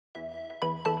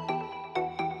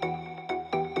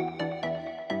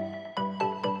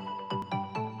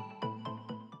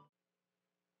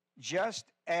just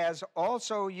as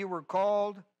also you were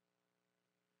called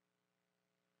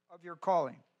of your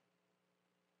calling.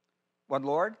 One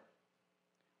Lord,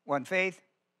 one faith,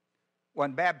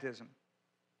 one baptism.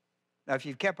 Now, if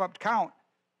you've kept up count,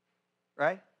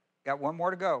 right? Got one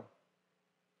more to go.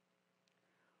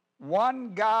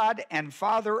 One God and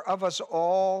Father of us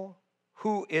all,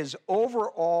 who is over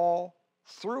all,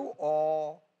 through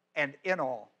all, and in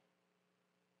all.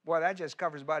 Boy, that just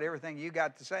covers about everything you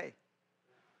got to say.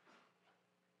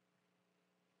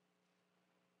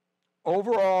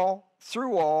 Over all,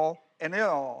 through all, and in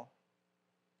all.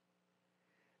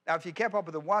 Now, if you kept up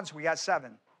with the ones, we got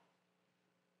 7.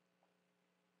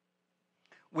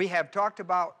 We have talked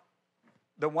about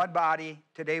the one body.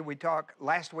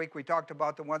 Last week we talked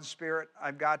about the one Spirit.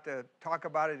 I've got to talk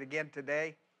about it again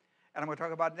today, and I'm going to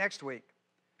talk about it next week,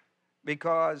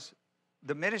 because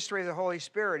the ministry of the Holy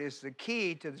Spirit is the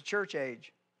key to the church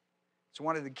age. It's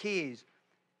one of the keys.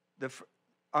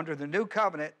 Under the new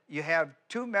covenant, you have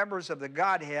 2 members of the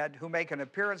Godhead who make an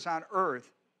appearance on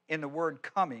earth in the word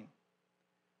coming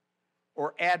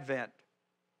or advent.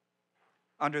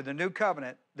 Under the new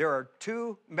covenant, there are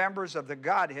 2 members of the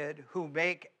Godhead who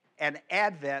make an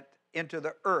advent into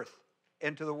the earth,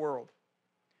 into the world.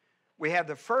 We have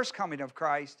the first coming of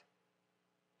Christ.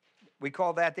 We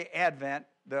call that the advent,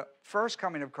 the first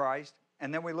coming of Christ,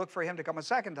 and then we look for him to come a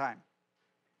second time.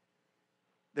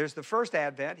 There's the first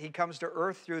advent. He comes to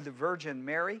earth through the Virgin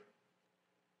Mary,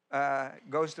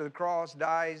 goes to the cross,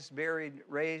 dies, buried,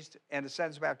 raised, and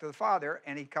ascends back to the Father,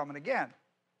 and he's coming again.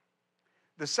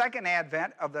 The second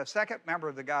advent of the second member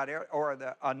of the Godhead,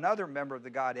 or another member of the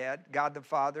Godhead, God the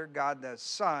Father, God the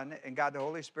Son, and God the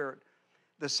Holy Spirit.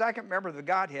 The second member of the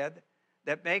Godhead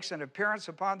that makes an appearance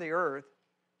upon the earth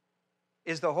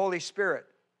is the Holy Spirit.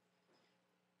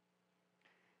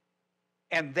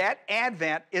 And that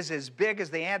advent is as big as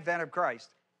the advent of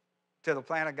Christ to the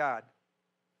plan of God.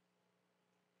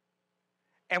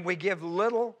 And we give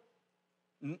little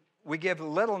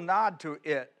nod to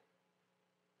it.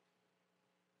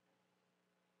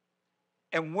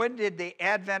 And when did the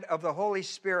advent of the Holy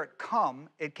Spirit come?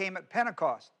 It came at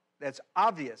Pentecost. That's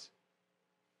obvious.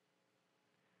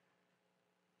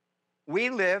 We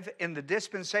live in the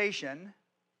dispensation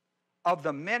of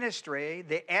the ministry,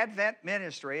 the Advent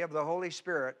ministry of the Holy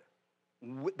Spirit.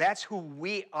 That's who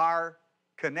we are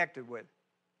connected with.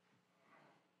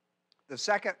 The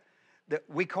second,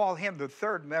 we call him the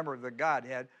third member of the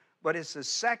Godhead, but it's the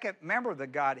second member of the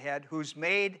Godhead who's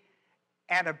made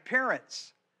an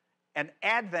appearance, an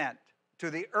advent to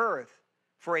the earth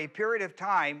for a period of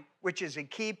time, which is a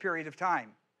key period of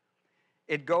time.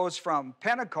 It goes from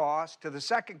Pentecost to the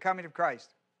second coming of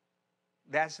Christ.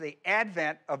 That's the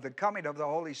advent of the coming of the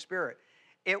Holy Spirit.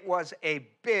 It was a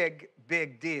big,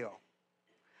 big deal.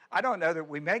 I don't know that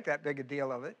we make that big a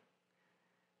deal of it,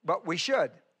 but we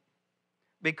should,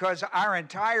 because our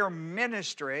entire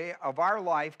ministry of our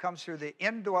life comes through the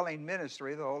indwelling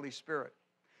ministry of the Holy Spirit.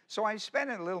 So I'm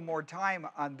spending a little more time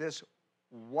on this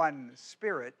one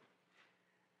Spirit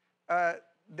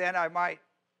than I might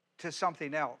to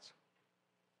something else,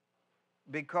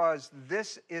 because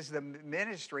this is the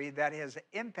ministry that has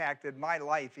impacted my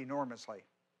life enormously,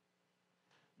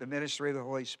 the ministry of the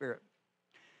Holy Spirit.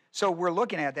 So we're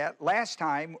looking at that. Last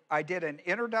time I did an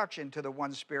introduction to the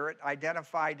one Spirit,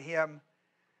 identified him,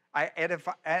 I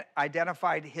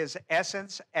identified his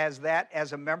essence as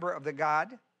a member of the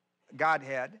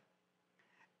Godhead,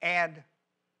 and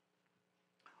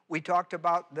we talked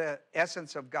about the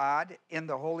essence of God in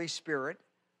the Holy Spirit.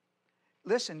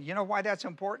 Listen, you know why that's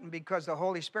important? Because the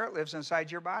Holy Spirit lives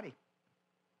inside your body.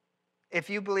 If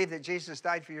you believe that Jesus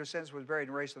died for your sins, was buried,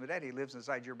 and raised from the dead, he lives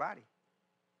inside your body.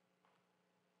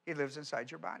 He lives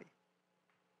inside your body.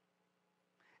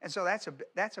 And so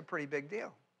that's a pretty big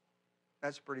deal.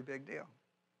 That's a pretty big deal.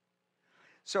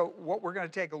 So what we're going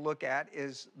to take a look at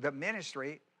is the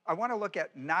ministry. I want to look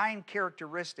at 9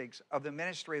 characteristics of the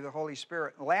ministry of the Holy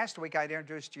Spirit. Last week I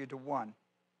introduced you to one.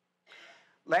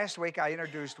 Last week I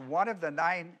introduced one of the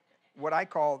 9, what I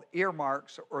call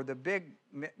earmarks, or the big,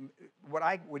 what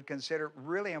I would consider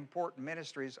really important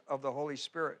ministries of the Holy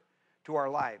Spirit to our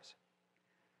lives.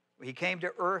 He came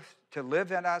to earth to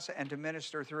live in us and to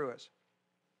minister through us.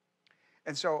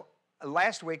 And so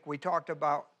last week we talked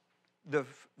about the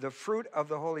fruit of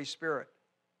the Holy Spirit.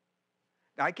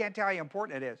 Now I can't tell you how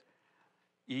important it is.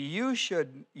 You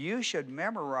should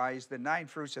memorize the 9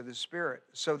 fruits of the Spirit,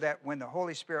 so that when the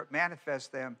Holy Spirit manifests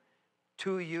them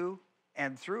to you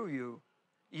and through you,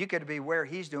 you can be where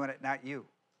he's doing it, not you.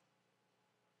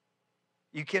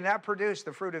 You cannot produce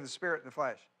the fruit of the Spirit in the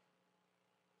flesh.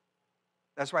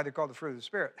 That's why they're called the fruit of the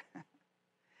Spirit.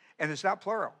 And it's not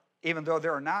plural. Even though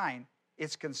there are 9,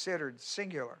 it's considered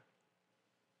singular.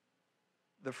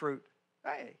 The fruit.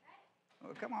 Hey,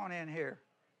 well, come on in here.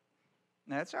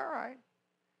 That's all right.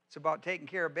 It's about taking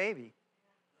care of baby.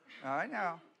 I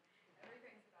know.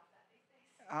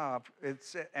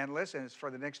 And listen, it's for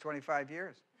the next 25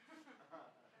 years.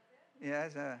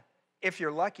 Yes, if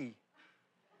you're lucky.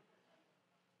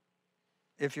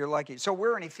 If you're lucky. So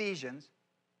we're in Ephesians.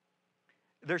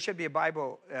 There should be a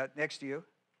Bible next to you.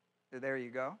 There you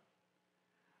go.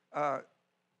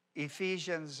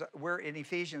 Ephesians, we're in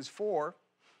Ephesians 4,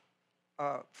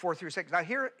 4 through 6. Now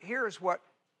here's what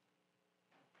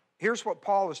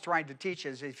Paul is trying to teach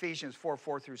us, Ephesians 4,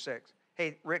 4 through 6.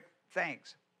 Hey, Rick,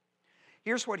 thanks.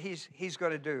 Here's what he's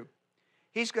going to do.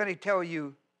 He's going to tell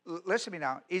you, listen to me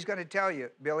now, he's going to tell you,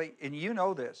 Billy, and you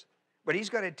know this, but he's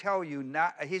going to tell you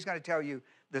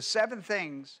the 7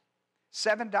 things,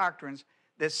 7 doctrines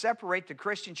that separate the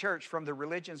Christian church from the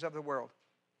religions of the world.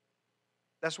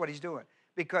 That's what he's doing.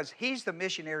 Because he's the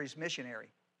missionary's missionary.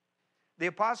 The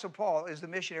Apostle Paul is the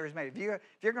missionary's man. If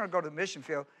you're going to go to the mission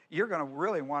field, you're going to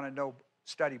really want to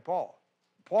study Paul.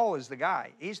 Paul is the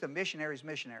guy. He's the missionary's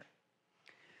missionary.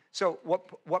 So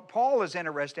what Paul is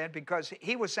interested in, because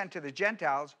he was sent to the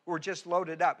Gentiles who were just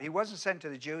loaded up. He wasn't sent to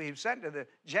the Jew. He was sent to the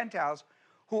Gentiles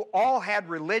who all had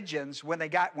religions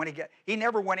he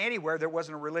never went anywhere there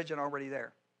wasn't a religion already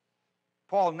there.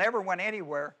 Paul never went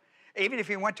anywhere, even if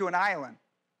he went to an island.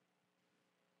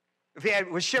 If he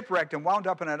was shipwrecked and wound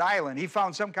up in an island, he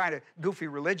found some kind of goofy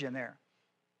religion there.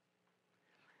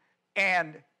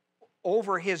 And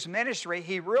over his ministry,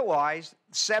 he realized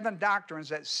 7 doctrines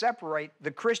that separate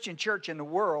the Christian church in the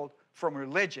world from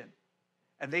religion.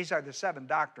 And these are the 7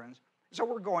 doctrines. So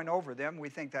we're going over them. We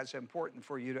think that's important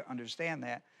for you to understand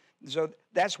that. So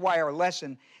that's why our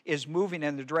lesson is moving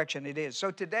in the direction it is.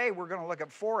 So today we're going to look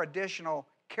at 4 additional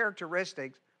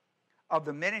characteristics of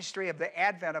the ministry of the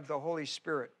advent of the Holy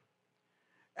Spirit.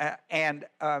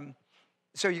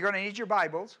 So you're going to need your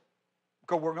Bibles,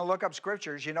 because we're going to look up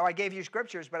scriptures. You know, I gave you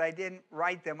scriptures, but I didn't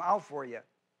write them out for you.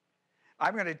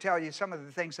 I'm going to tell you some of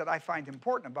the things that I find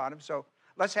important about them. So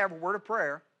let's have a word of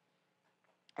prayer,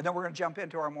 and then we're going to jump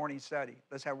into our morning study.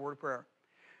 Let's have a word of prayer.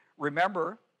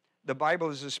 Remember, the Bible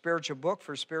is a spiritual book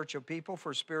for spiritual people,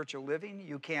 for spiritual living.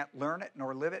 You can't learn it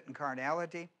nor live it in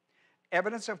carnality.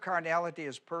 Evidence of carnality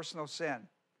is personal sin.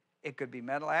 It could be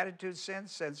mental attitude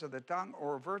sins, sins of the tongue,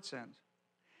 or overt sins.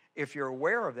 If you're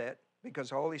aware of it, because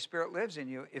the Holy Spirit lives in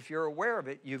you, if you're aware of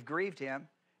it, you've grieved him,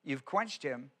 you've quenched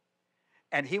him,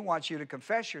 and he wants you to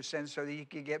confess your sins so that you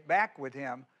can get back with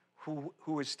him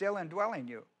who is still indwelling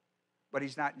you, but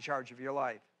he's not in charge of your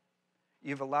life.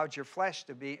 You've allowed your flesh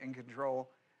to be in control.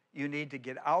 You need to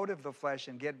get out of the flesh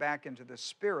and get back into the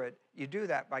Spirit. You do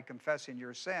that by confessing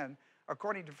your sin.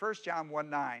 According to 1 John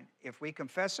 1:9, if we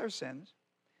confess our sins,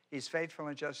 he's faithful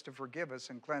and just to forgive us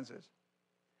and cleanse us.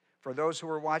 For those who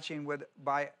are watching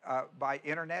by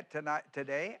internet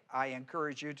today, I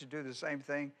encourage you to do the same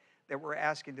thing that we're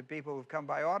asking the people who've come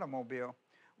by automobile.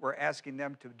 We're asking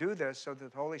them to do this so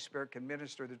that the Holy Spirit can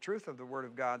minister the truth of the Word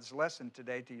of God's lesson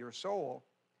today to your soul.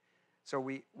 So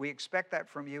we expect that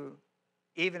from you,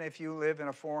 even if you live in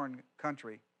a foreign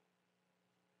country.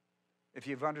 If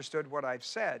you've understood what I've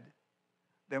said,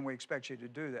 then we expect you to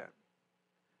do that.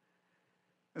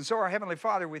 And so, our Heavenly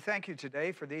Father, we thank you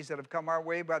today for these that have come our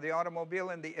way by the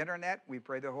automobile and the internet. We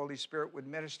pray the Holy Spirit would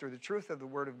minister the truth of the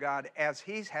Word of God as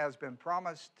he has been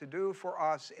promised to do for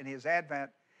us in his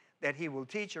advent, that he will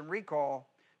teach and recall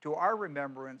to our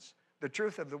remembrance the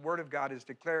truth of the Word of God as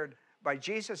declared by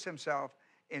Jesus himself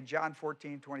in John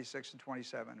 14, 26 and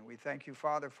 27. And we thank you,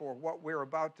 Father, for what we're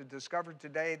about to discover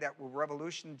today that will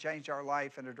revolution change our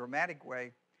life in a dramatic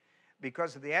way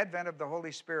because of the advent of the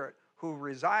Holy Spirit who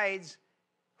resides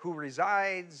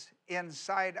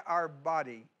inside our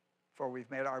body. For we've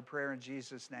made our prayer in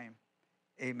Jesus' name.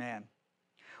 Amen.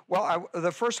 Well,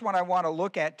 the first one I want to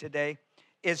look at today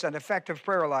is an effective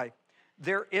prayer life.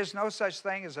 There is no such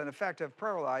thing as an effective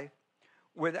prayer life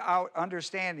without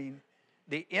understanding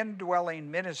the indwelling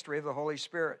ministry of the Holy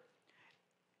Spirit.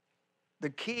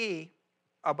 The key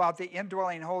about the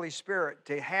indwelling Holy Spirit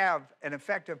to have an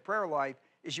effective prayer life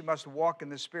is you must walk in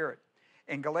the Spirit.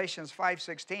 In Galatians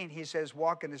 5:16, he says,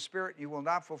 walk in the Spirit, you will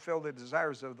not fulfill the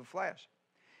desires of the flesh.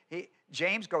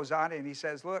 James goes on and he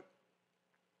says, look,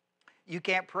 you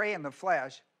can't pray in the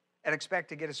flesh and expect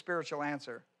to get a spiritual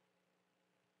answer.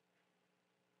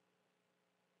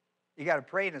 You got to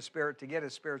pray in the Spirit to get a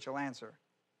spiritual answer.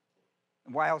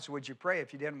 And why else would you pray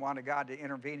if you didn't want a God to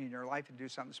intervene in your life and do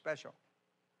something special?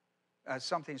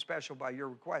 Something special by your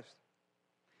request.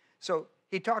 So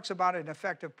he talks about an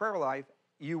effective prayer life.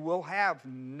 You will have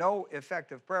no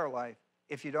effective prayer life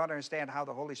if you don't understand how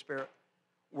the Holy Spirit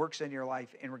works in your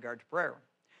life in regard to prayer.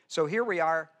 So here we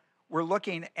are. We're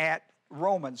looking at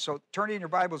Romans. So turn in your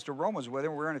Bibles to Romans with it.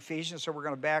 We're in Ephesians, so we're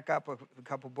going to back up a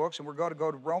couple books, and we're going to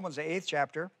go to Romans, the 8th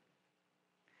chapter.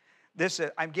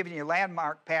 I'm giving you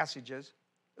landmark passages.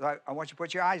 I want you to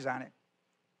put your eyes on it.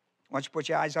 I want you to put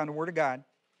your eyes on the Word of God.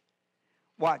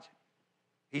 Watch.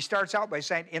 He starts out by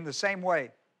saying, in the same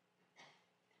way.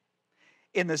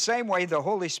 In the same way, the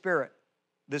Holy Spirit,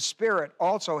 the Spirit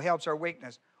also helps our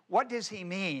weakness. What does he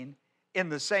mean in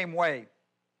the same way?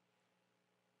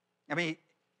 I mean,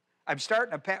 I'm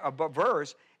starting a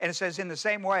verse, and it says in the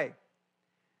same way.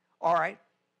 All right?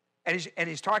 And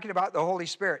he's talking about the Holy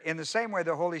Spirit. In the same way,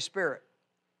 the Holy Spirit.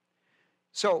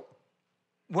 So,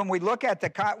 when we look at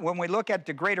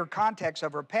the greater context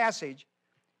of our passage,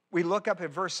 we look up at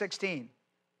verse 16.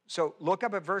 So look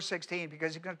up at verse 16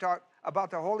 because he's going to talk about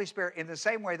the Holy Spirit in the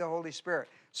same way the Holy Spirit.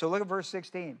 So look at verse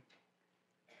 16.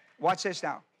 Watch this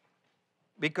now.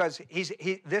 Because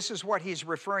this is what he's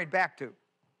referring back to.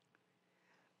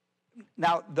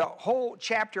 Now, the whole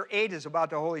chapter 8 is about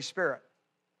the Holy Spirit.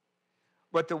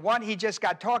 But the one he just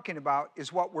got talking about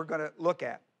is what we're going to look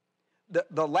at.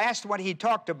 The last one he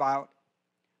talked about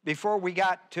before we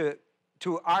got to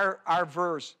our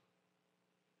verse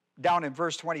down in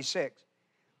verse 26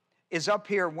 is up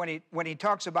here when he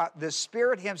talks about the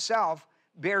Spirit himself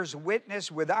bears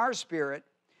witness with our spirit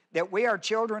that we are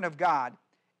children of God.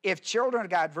 If children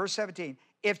of God, verse 17,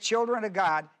 if children of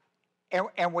God,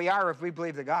 and we are if we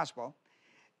believe the gospel,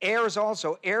 heirs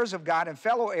also, heirs of God and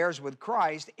fellow heirs with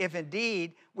Christ, if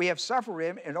indeed we have suffered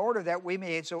him in order that we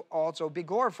may also be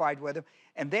glorified with him.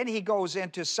 And then he goes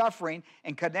into suffering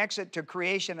and connects it to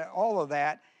creation and all of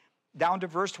that down to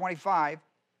verse 25.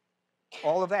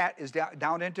 All of that is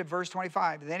down into verse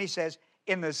 25. And then he says,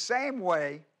 in the same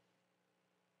way,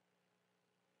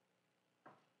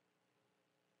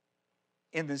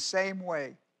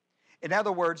 in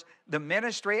other words, the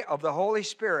ministry of the Holy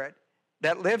Spirit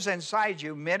that lives inside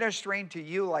you, ministering to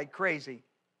you like crazy.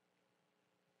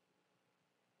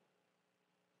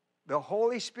 The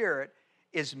Holy Spirit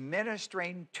is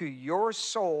ministering to your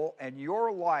soul and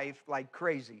your life like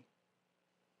crazy.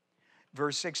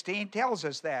 Verse 16 tells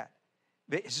us that.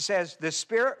 It says, the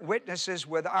Spirit witnesses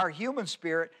with our human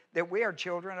spirit that we are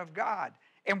children of God.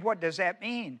 And what does that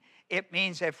mean? It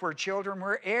means if we're children,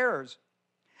 we're heirs.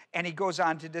 And he goes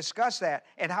on to discuss that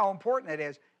and how important it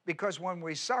is. Because when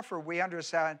we suffer, we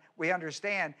understand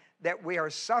that we are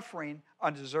suffering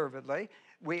undeservedly.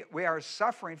 We are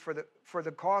suffering for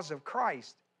the cause of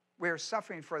Christ. We are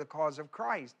suffering for the cause of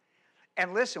Christ.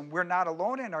 And listen, we're not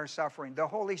alone in our suffering. The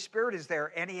Holy Spirit is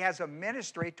there, and he has a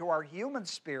ministry to our human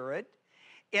spirit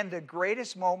in the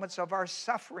greatest moments of our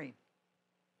suffering.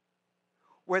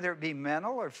 Whether it be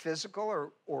mental or physical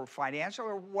or financial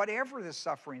or whatever the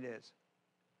suffering is.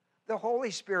 The Holy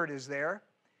Spirit is there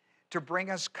to bring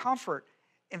us comfort.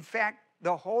 In fact,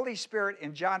 the Holy Spirit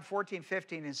in John 14,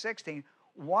 15, and 16,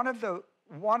 one of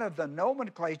the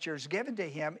nomenclatures given to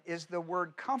him is the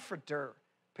word comforter,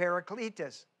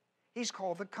 parakletos. He's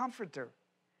called the comforter,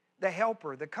 the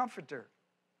helper, the comforter.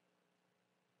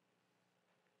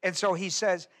 And so he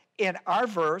says, in our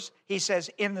verse, he says,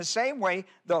 in the same way,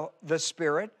 the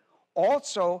Spirit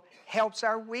also helps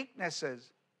our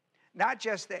weaknesses. Not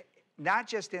just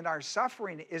in our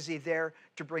suffering is he there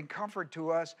to bring comfort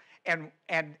to us and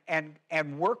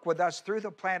work with us through the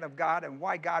plan of God and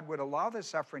why God would allow the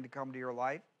suffering to come to your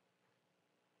life.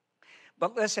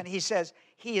 But listen, he says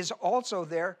he is also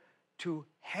there to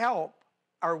help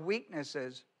our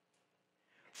weaknesses.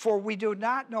 For we do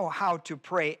not know how to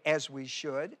pray as we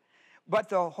should, but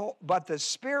the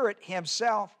Spirit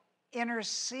himself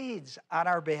intercedes on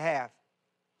our behalf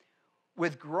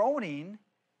with groaning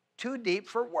too deep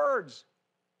for words.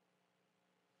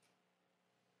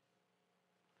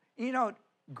 You know,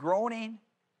 groaning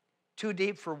too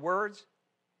deep for words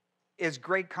is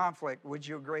great conflict. Would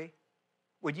you agree?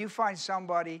 Would you find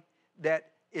somebody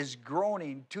that is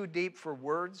groaning too deep for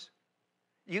words?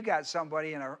 You got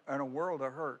somebody in a world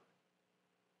of hurt.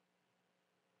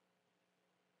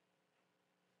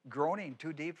 Groaning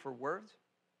too deep for words?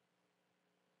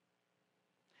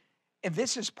 And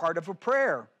this is part of a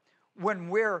prayer. When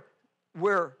we're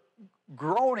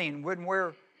groaning, when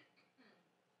we're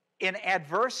in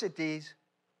adversities,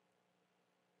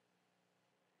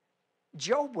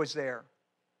 Job was there.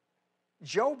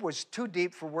 Job was too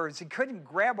deep for words. He couldn't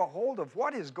grab a hold of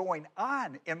what is going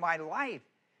on in my life.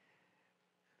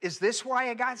 Is this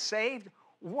why I got saved?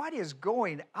 What is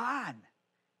going on?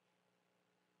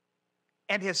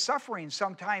 And his suffering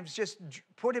sometimes just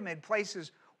put him in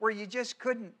places where you just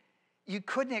couldn't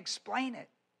explain it.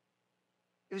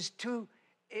 It was too,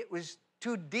 it was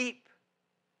too deep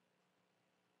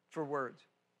for words.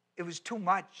 It was too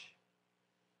much.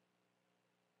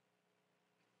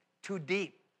 Too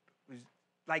deep. It was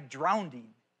like drowning.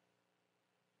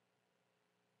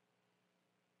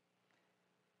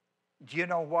 Do you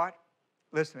know what?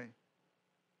 Listen to me.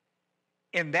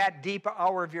 In that deep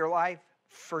hour of your life,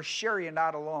 for sure you're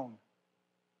not alone.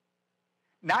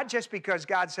 Not just because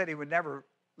God said he would never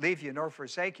leave you nor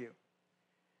forsake you,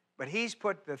 but he's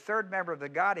put the third member of the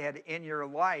Godhead in your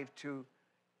life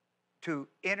to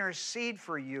intercede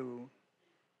for you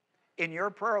in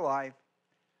your prayer life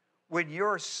when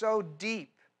you're so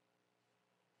deep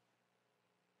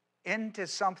into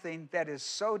something that is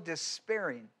so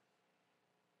despairing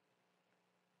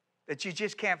that you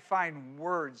just can't find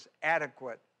words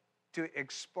adequate to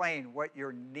explain what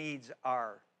your needs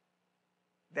are.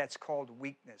 That's called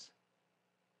weakness.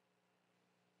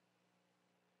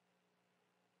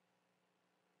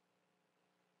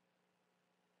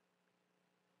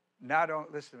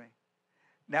 Listen to me.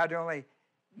 Not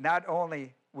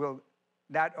only will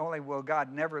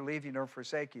God never leave you nor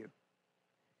forsake you,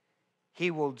 he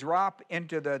will drop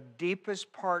into the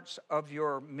deepest parts of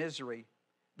your misery,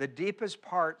 the deepest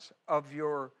parts of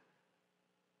your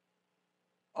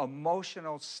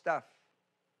emotional stuff.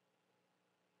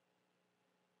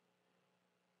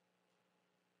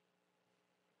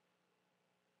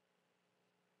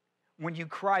 When you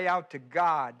cry out to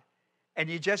God and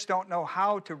you just don't know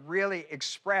how to really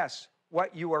express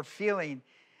what you are feeling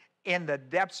in the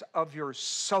depths of your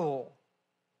soul,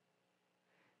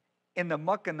 in the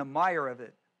muck and the mire of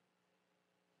it.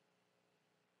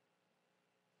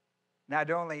 Not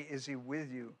only is he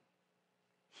with you,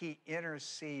 he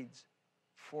intercedes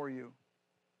for you.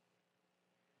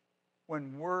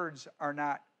 When words are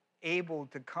not able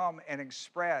to come and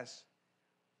express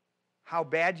how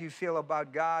bad you feel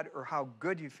about God or how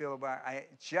good you feel about it, I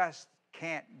just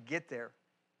can't get there.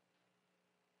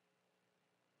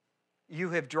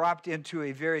 You have dropped into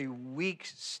a very weak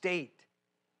state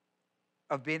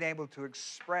of being able to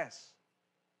express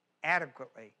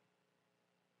adequately.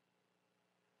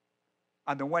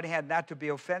 On the one hand, not to be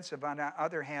offensive. On the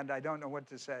other hand, I don't know what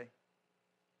to say.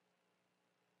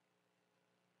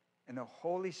 And the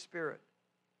Holy Spirit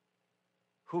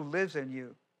who lives in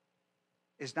you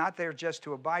is not there just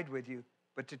to abide with you,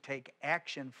 but to take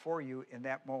action for you in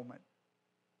that moment.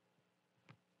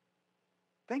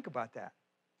 Think about that.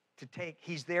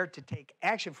 He's there to take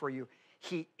action for you.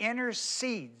 He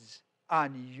intercedes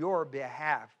on your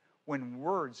behalf when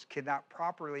words cannot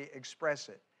properly express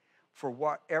it for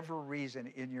whatever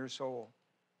reason in your soul.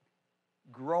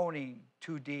 Groaning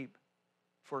too deep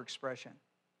for expression.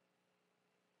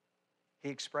 He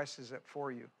expresses it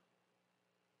for you.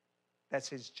 That's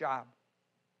his job.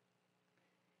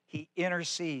 He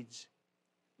intercedes.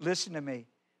 Listen to me.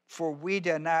 For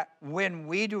when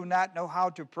we do not know how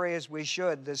to pray as we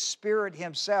should, the Spirit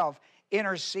himself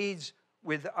intercedes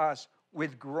with us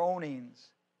with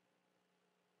groanings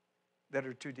that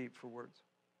are too deep for words.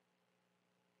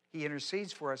 He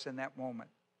intercedes for us in that moment.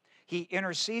 He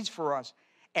intercedes for us.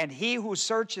 And he who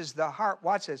searches the heart,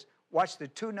 watch this, watch the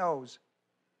two no's,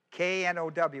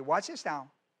 K-N-O-W. Watch this now.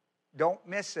 Don't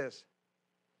miss this.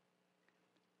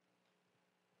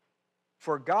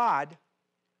 For God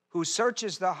who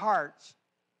searches the hearts,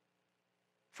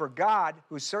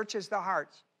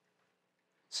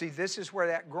 see, this is where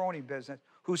that groaning business,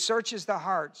 who searches the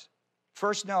hearts,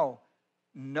 first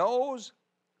knows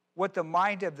what the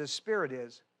mind of the Spirit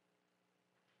is.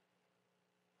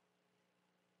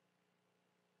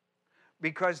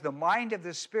 Because the mind of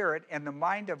the Spirit and the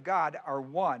mind of God are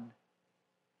one.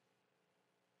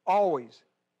 Always.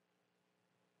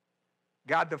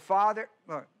 God the Father,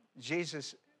 look,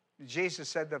 Jesus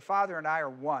said, the Father and I are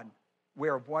one. We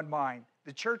are of one mind.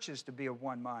 The church is to be of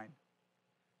one mind.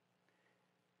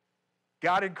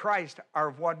 God and Christ are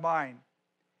of one mind.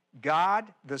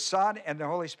 God, the Son, and the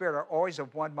Holy Spirit are always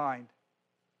of one mind.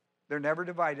 They're never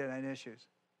divided on issues.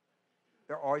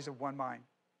 They're always of one mind.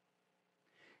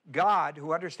 God,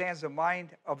 who understands the mind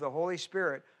of the Holy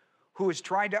Spirit, who is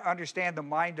trying to understand the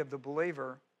mind of the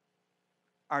believer,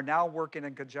 are now working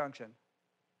in conjunction.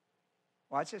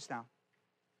 Watch this now.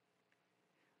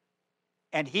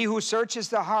 And he who searches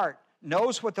the heart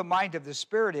knows what the mind of the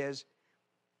Spirit is,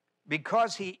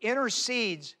 because he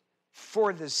intercedes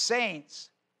for the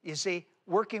saints. You see,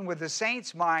 working with the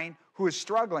saint's mind who is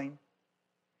struggling,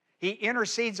 he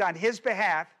intercedes on his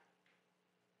behalf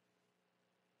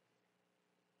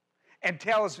and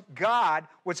tells God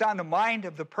what's on the mind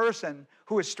of the person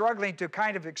who is struggling to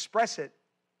kind of express it.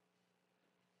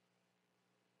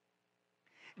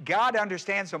 God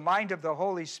understands the mind of the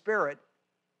Holy Spirit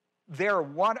they're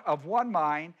one of one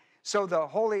mind. So the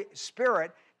Holy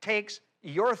Spirit takes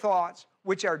your thoughts,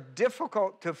 which are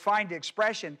difficult to find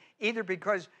expression, either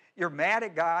because you're mad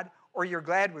at God or you're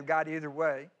glad with God, either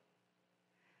way.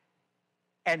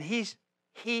 And he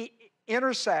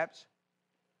intercepts,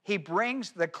 he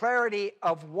brings the clarity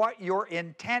of what your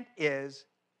intent is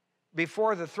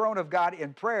before the throne of God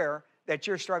in prayer that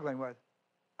you're struggling with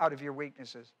out of your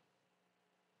weaknesses.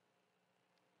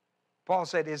 Paul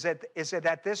said, is it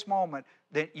at this moment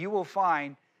that you will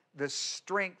find the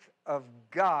strength of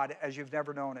God as you've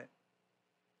never known it.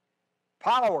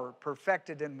 Power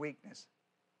perfected in weakness.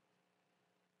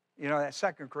 You know, that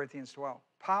 2 Corinthians 12.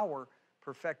 Power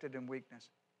perfected in weakness.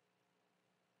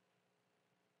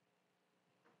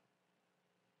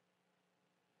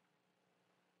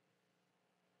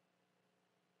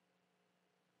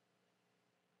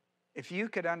 If you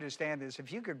could understand this,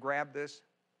 if you could grab this,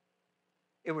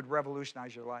 it would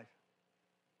revolutionize your life.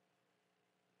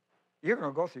 You're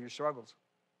going to go through your struggles.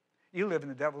 You live in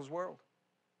the devil's world.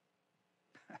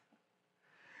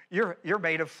 You're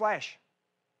made of flesh.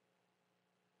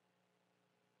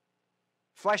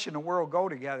 Flesh and the world go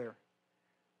together.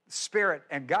 Spirit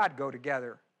and God go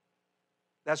together.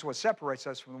 That's what separates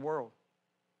us from the world.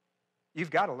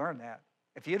 You've got to learn that.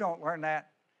 If you don't learn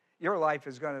that, your life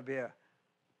is going to be a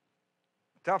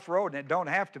tough road, and it don't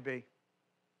have to be.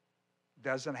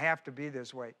 Doesn't have to be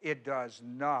this way. It does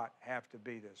not have to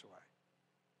be this way.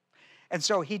 And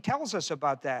so he tells us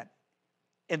about that.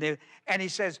 And he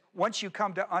says, once you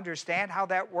come to understand how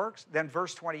that works, then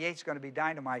verse 28 is going to be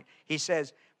dynamite. He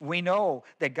says, we know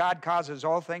that God causes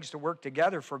all things to work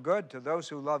together for good to those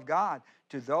who love God,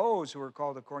 to those who are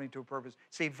called according to a purpose.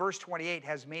 See, verse 28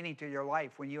 has meaning to your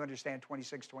life when you understand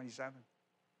 26, 27.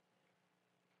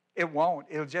 It won't.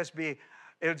 It'll just be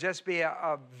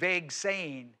a vague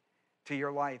saying to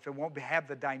your life. It won't have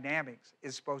the dynamics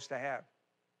it's supposed to have.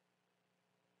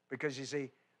 Because you see,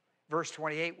 verse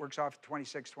 28 works off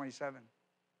 26, 27.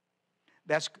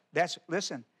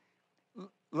 Listen,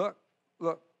 look.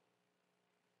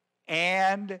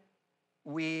 And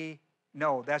we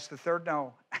know. That's the third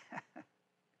no.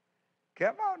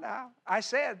 Come on now. I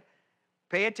said,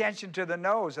 pay attention to the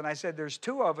no's. And I said, there's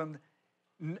two of them.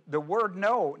 The word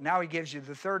no, now he gives you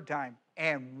the third time.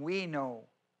 And we know.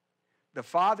 The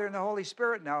Father and the Holy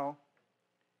Spirit know.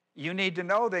 You need to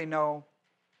know they know.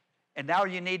 And now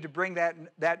you need to bring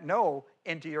that know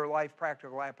into your life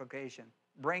practical application.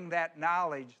 Bring that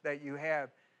knowledge that you have,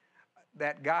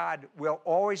 that God will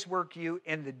always work you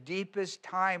in the deepest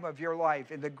time of your life,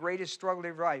 in the greatest struggle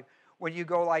of your life, when you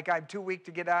go like, I'm too weak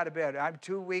to get out of bed. I'm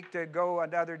too weak to go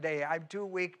another day. I'm too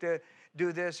weak to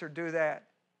do this or do that.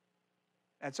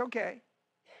 That's okay.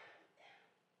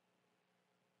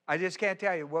 I just can't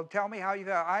tell you. Well, tell me how you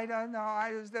feel. I don't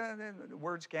know.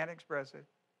 Words can't express it.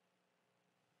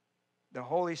 The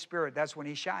Holy Spirit, that's when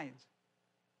he shines.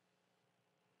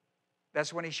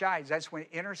 That's when he shines. That's when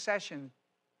intercession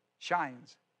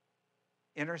shines.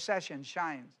 Intercession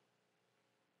shines.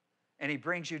 And he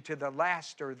brings you to the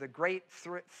last or the great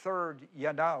third,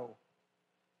 you know,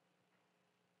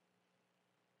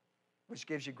 which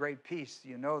gives you great peace.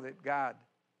 You know that God,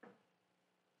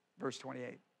 verse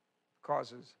 28,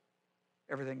 causes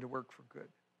everything to work for good.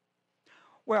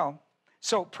 Well,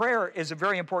 so prayer is a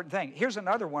very important thing. Here's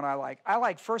another one I like. I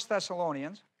like 1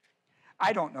 Thessalonians.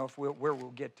 I don't know where we'll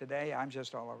get today. I'm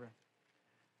just all over it.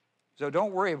 So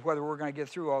don't worry whether we're going to get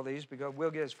through all these, because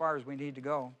we'll get as far as we need to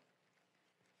go.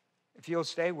 If you'll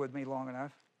stay with me long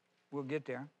enough, we'll get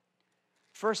there.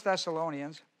 1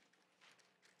 Thessalonians.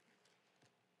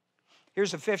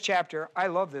 Here's the 5th chapter. I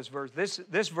love this verse.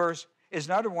 This verse is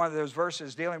another one of those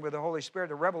verses dealing with the Holy Spirit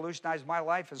that revolutionized my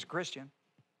life as a Christian.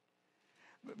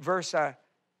 Verse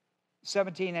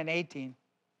 17 and 18.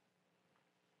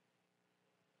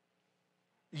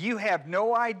 You have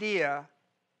no idea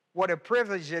what a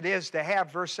privilege it is to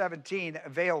have verse 17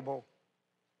 available.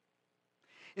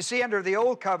 You see, under the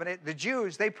old covenant, the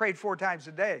Jews, they prayed 4 times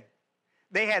a day.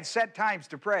 They had set times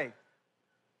to pray.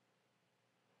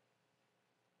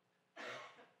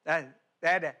 They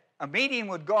had a meeting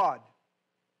with God.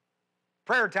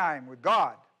 Prayer time with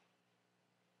God.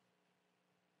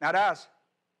 Not us.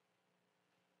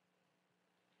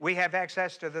 We have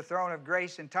access to the throne of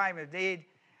grace in time of need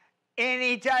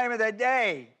any time of the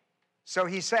day. So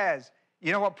he says,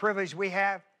 you know what privilege we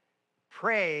have?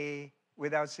 Pray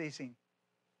without ceasing.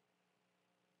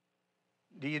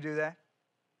 Do you do that?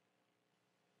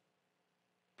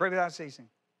 Pray without ceasing.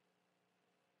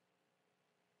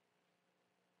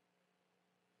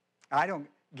 I don't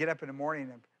get up in the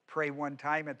morning and pray one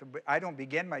time. I don't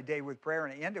begin my day with prayer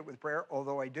and end it with prayer,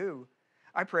 although I do.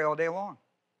 I pray all day long.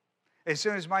 As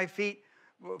soon as my feet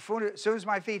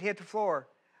hit the floor,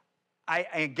 I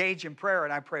engage in prayer,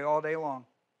 and I pray all day long.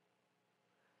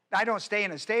 I don't stay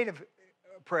in a state of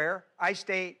prayer. I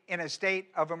stay in a state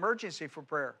of emergency for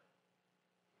prayer.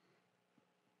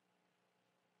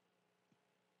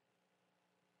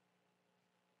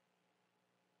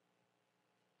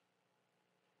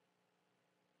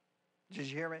 Did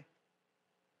you hear me?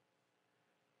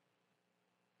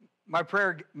 My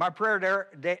prayer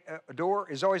door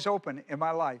is always open in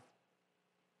my life.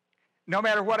 No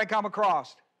matter what I come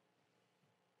across.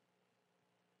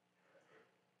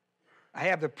 I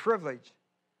have the privilege,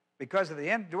 because of the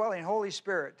indwelling Holy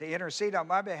Spirit, to intercede on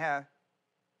my behalf.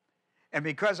 And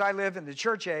because I live in the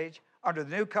church age, under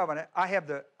the new covenant, I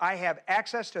have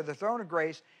access to the throne of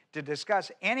grace to discuss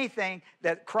anything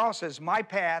that crosses my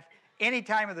path any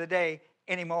time of the day,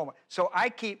 any moment. So I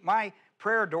keep my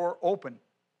prayer door open.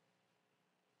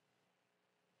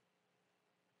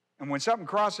 And when something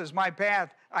crosses my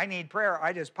path, I need prayer,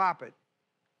 I just pop it.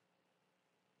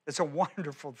 It's a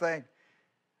wonderful thing.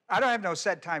 I don't have no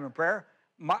set time in prayer.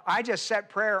 I just set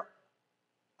prayer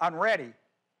on ready.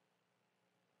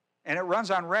 And it runs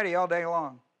on ready all day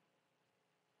long.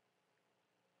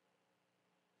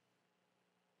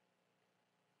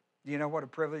 Do you know what a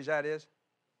privilege that is?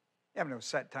 You have no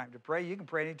set time to pray. You can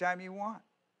pray anytime you want.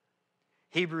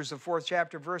 Hebrews, the 4th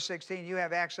chapter, verse 16, you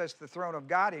have access to the throne of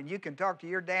God, and you can talk to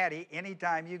your daddy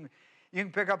anytime. You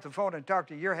can pick up the phone and talk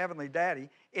to your heavenly daddy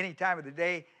any time of the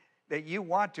day that you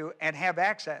want to and have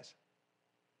access.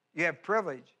 You have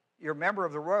privilege. You're a member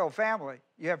of the royal family.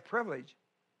 You have privilege.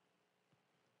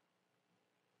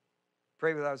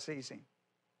 Pray without ceasing.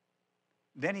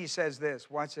 Then he says this.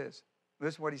 Watch this.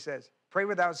 Listen to what he says. Pray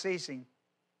without ceasing.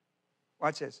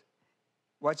 Watch this.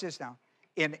 Watch this now.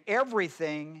 In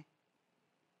everything,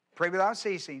 pray without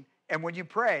ceasing. And when you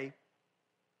pray,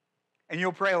 and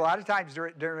you'll pray a lot of times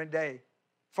during the day,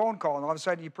 phone call, and all of a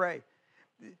sudden you pray.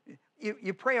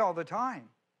 You pray all the time,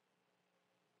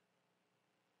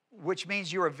 which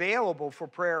means you're available for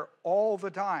prayer all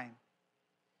the time.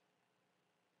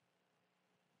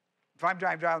 If I'm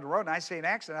driving down the road and I see an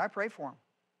accident, I pray for him.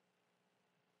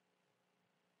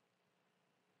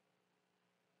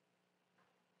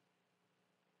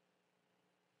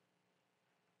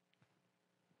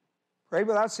 Pray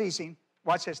without ceasing.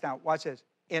 Watch this now. Watch this.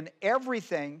 In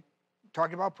everything,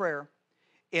 talking about prayer,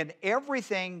 in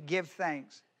everything give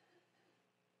thanks.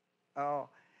 Oh,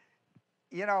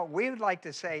 you know, we would like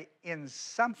to say in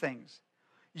some things.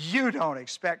 You don't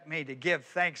expect me to give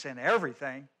thanks in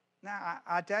everything. Now,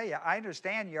 I tell you, I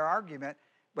understand your argument,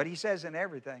 but he says in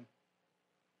everything.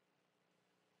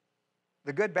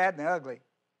 The good, bad, and the ugly.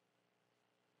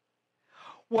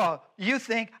 Well, you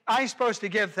think I'm supposed to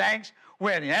give thanks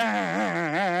when,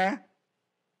 I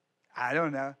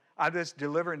don't know. I'm just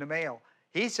delivering the mail.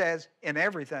 He says in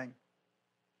everything,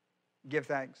 give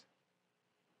thanks.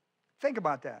 Think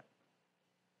about that.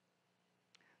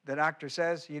 The doctor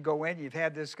says, you go in, you've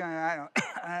had this kind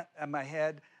of on my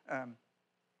head. And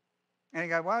you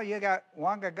go, well, you got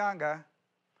wanga ganga.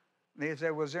 And they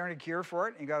say, was there any cure for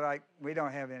it? And you go like, we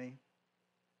don't have any.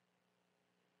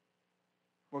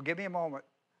 Well, give me a moment.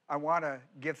 I want to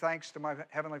give thanks to my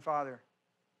Heavenly Father.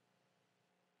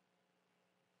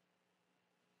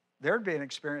 There'd be an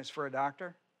experience for a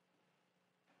doctor.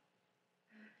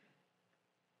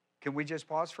 Can we just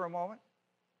pause for a moment?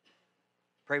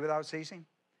 Pray without ceasing.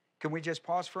 Can we just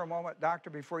pause for a moment, doctor,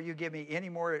 before you give me any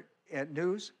more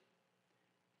news?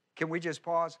 Can we just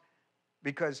pause?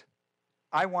 Because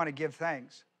I want to give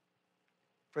thanks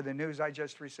for the news I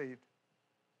just received.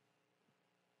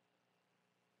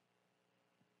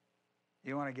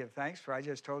 You want to give thanks for I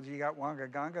just told you got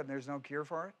wanga ganga and there's no cure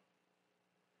for it?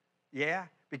 Yeah,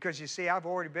 because you see, I've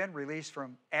already been released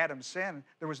from Adam's sin.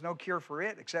 There was no cure for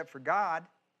it except for God.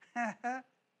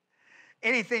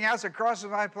 Anything else that crosses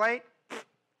my plate,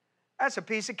 that's a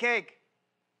piece of cake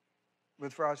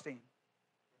with frosting.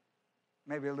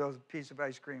 Maybe a little piece of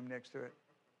ice cream next to it.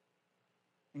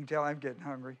 You can tell I'm getting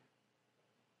hungry.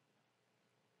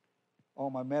 All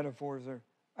my metaphors are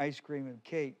ice cream and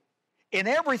cake. In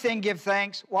everything give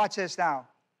thanks. Watch this now.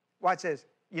 Watch this.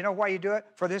 You know why you do it?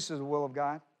 For this is the will of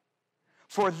God.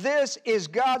 For this is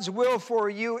God's will for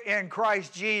you in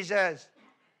Christ Jesus.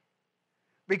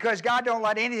 Because God don't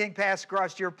let anything pass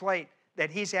across your plate that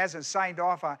He hasn't signed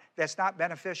off on that's not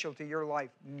beneficial to your life.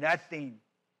 Nothing.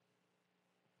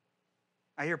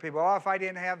 I hear people, oh, if I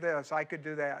didn't have this, I could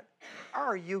do that.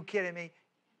 Are you kidding me?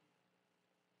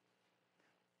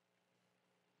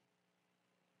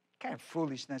 What kind of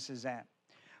foolishness is that?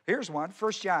 Here's one,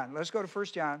 1 John. Let's go to 1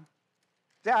 John.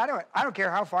 I don't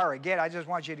care how far I get. I just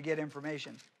want you to get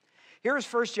information. Here's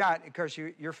 1 John. Of course,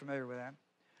 you're familiar with that.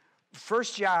 1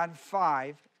 John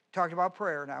 5, talking about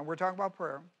prayer now. We're talking about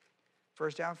prayer.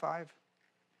 1 John 5.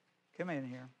 Come in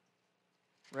here.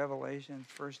 Revelation,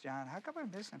 1 John. How come I'm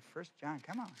missing 1 John?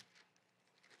 Come on.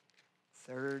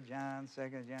 3 John, 2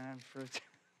 John, 1 John.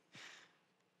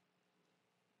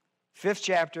 5th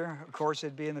chapter. Of course,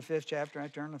 it'd be in the 5th chapter. I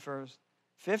turn to the 1st.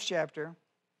 5th chapter,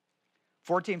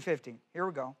 14, 15. Here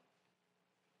we go.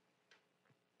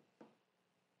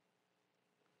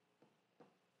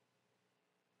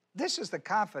 This is the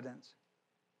confidence.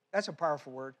 That's a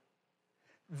powerful word.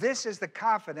 This is the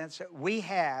confidence that we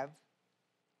have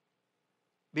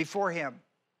before him.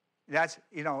 That's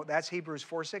Hebrews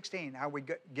 4:16, how we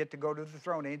get to go to the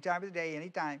throne any time of the day,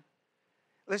 anytime.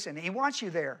 Listen, he wants you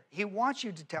there. He wants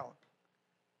you to tell him.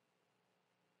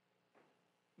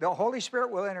 The Holy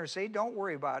Spirit will intercede. Don't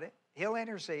worry about it. He'll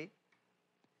intercede.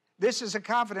 This is a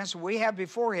confidence we have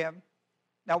before him.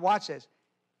 Now watch this.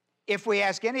 If we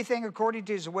ask anything according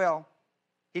to his will,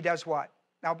 he does what?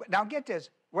 Now get this.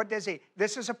 What does he?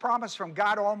 This is a promise from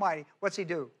God Almighty. What's he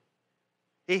do?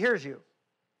 He hears you.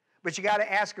 But you got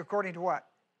to ask according to what?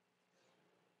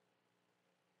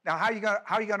 Now, how are you going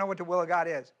to know what the will of God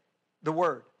is? The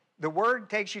Word. The Word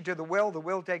takes you to the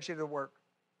will takes you to the work.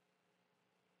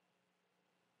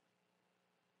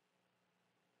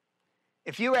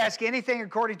 If you ask anything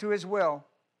according to his will,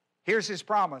 here's his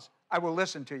promise. I will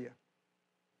listen to you.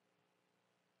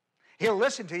 He'll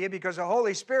listen to you because the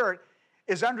Holy Spirit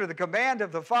is under the command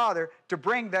of the Father to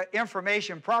bring the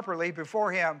information properly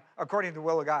before him according to the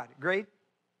will of God. Agreed?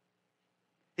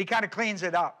 He kind of cleans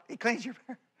it up. He cleans your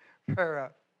prayer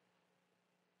up.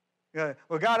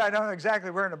 Well, God, I don't know exactly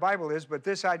where in the Bible is, but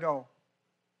this I know.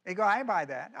 You go, I buy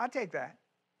that. I'll take that.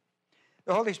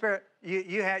 The Holy Spirit,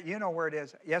 you know where it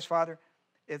is. Yes, Father.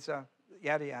 It's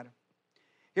yada, yada.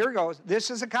 Here it goes.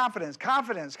 This is a confidence.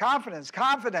 Confidence.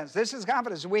 This is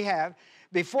confidence we have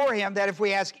before him that if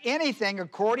we ask anything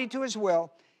according to his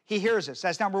will, he hears us.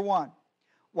 That's number one.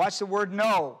 Watch the word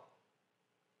know.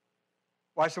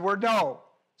 Watch the word know.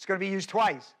 It's going to be used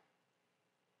twice.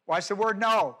 Watch the word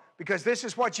know, because this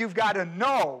is what you've got to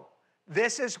know.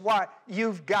 This is what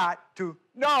you've got to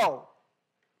know.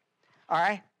 All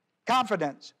right?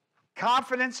 Confidence.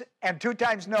 Confidence and 2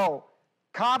 times know.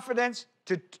 Confidence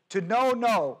to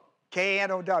know.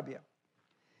 K-N-O-W.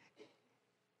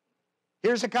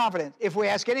 Here's the confidence. If we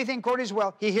ask anything according to his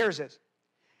will, he hears us.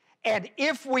 And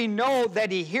if we know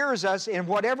that he hears us in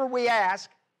whatever we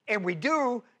ask, and we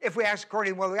do if we ask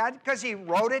according to the will of God, because he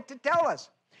wrote it to tell us.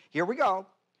 Here we go.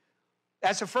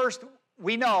 That's the first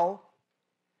we know.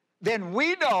 Then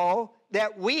we know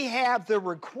that we have the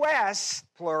requests,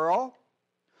 plural,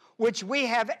 which we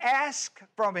have asked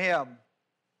from him.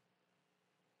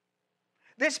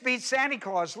 This beats Santa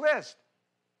Claus' list.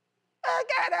 Oh,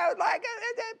 God, I would like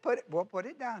it. Put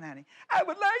it down, honey. I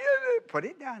would like it. Put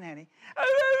it down, honey.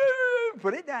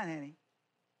 Put it down, honey.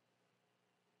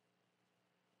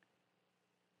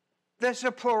 There's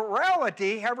a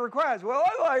plurality have requests. Well,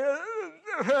 I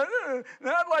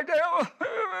like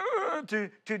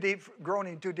that. Too deep,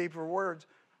 groaning too deep for words.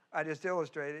 I just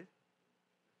illustrated.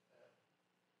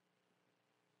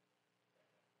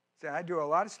 See, I do a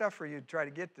lot of stuff for you to try to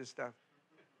get this stuff.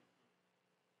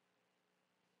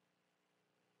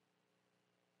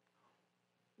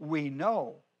 We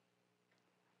know.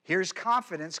 Here's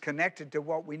confidence connected to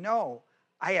what we know.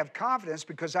 I have confidence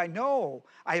because I know.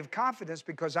 I have confidence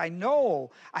because I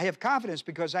know. I have confidence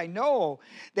because I know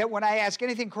that when I ask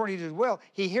anything according to his will,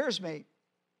 he hears me.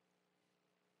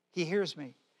 He hears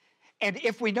me. And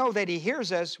if we know that he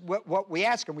hears us, what we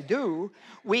ask and we do,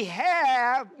 we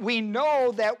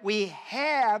know that we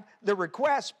have the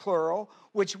request, plural,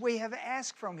 which we have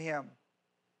asked from him.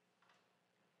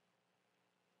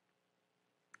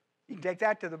 You can take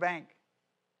that to the bank.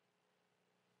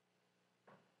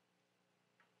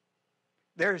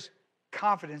 There's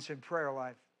confidence in prayer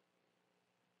life.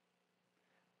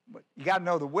 But you got to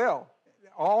know the will.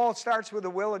 All starts with the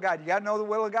will of God. You got to know the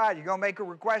will of God. You're going to make a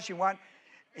request you want.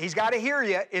 He's got to hear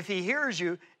you. If he hears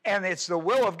you and it's the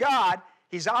will of God,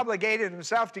 he's obligated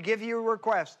himself to give you a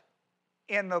request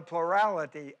in the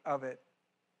plurality of it.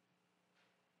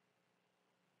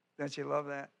 Don't you love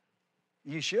that?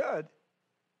 You should.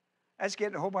 That's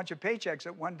getting a whole bunch of paychecks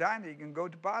at one time that you can go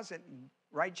deposit and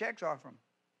write checks off them.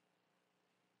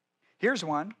 Here's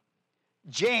one.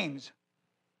 James.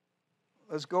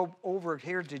 Let's go over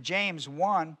here to James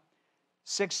 1,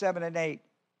 6, 7, and 8.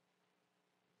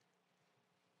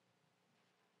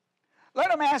 Let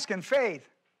them ask in faith.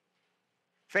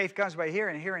 Faith comes by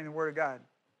hearing, and hearing the word of God.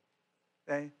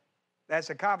 Okay? That's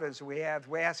the confidence we have. If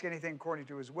we ask anything according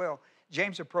to his will.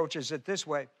 James approaches it this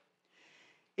way.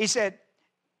 He said,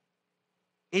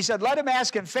 let him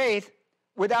ask in faith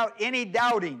without any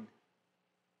doubting.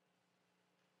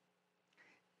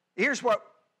 Here's what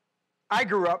I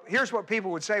grew up, here's what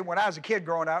people would say when I was a kid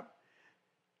growing up.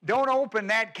 Don't open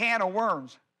that can of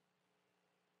worms.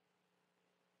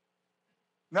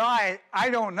 No, I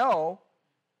don't know.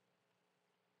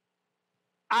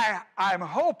 I'm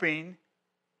hoping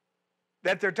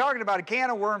that they're talking about a can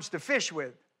of worms to fish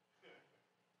with.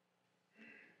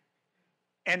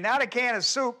 And not a can of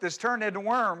soup that's turned into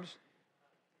worms.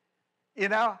 You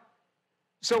know?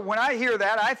 So when I hear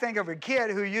that, I think of a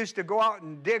kid who used to go out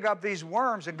and dig up these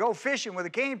worms and go fishing with a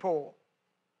cane pole.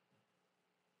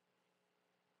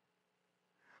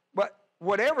 But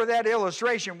whatever that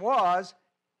illustration was,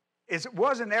 it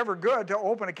wasn't ever good to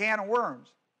open a can of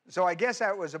worms. So I guess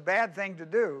that was a bad thing to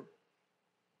do.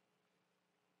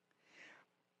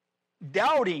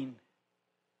 Doubting.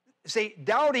 See,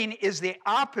 doubting is the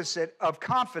opposite of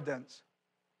confidence.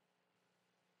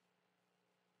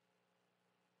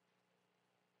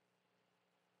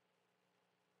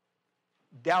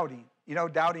 Doubting. You know,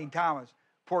 doubting Thomas.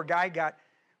 Poor guy got,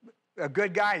 a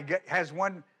good guy has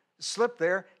one slip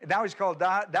there, and now he's called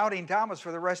Doubting Thomas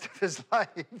for the rest of his life.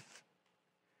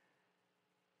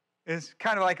 It's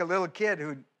kind of like a little kid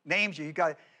who names you.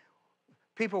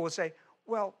 People will say,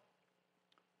 well,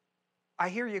 I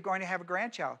hear you're going to have a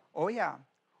grandchild. Oh, yeah.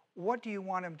 What do you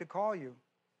want him to call you?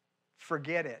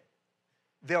 Forget it.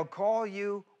 They'll call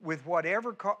you with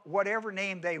whatever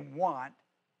name they want,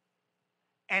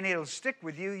 and it'll stick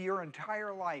with you your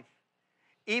entire life.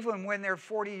 Even when they're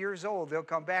 40 years old, they'll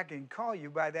come back and call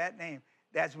you by that name.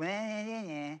 That's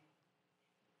right?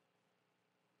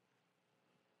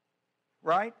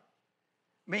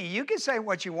 I mean, you can say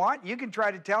what you want. You can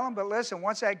try to tell them, but listen,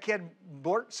 once that kid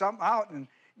blurts something out and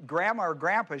grandma or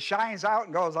grandpa shines out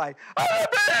and goes like, oh,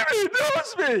 baby, that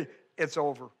was me, it's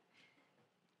over.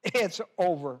 It's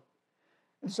over.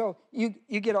 And so you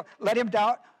let him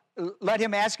doubt, let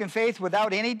him ask in faith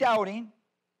without any doubting,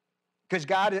 because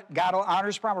God will honor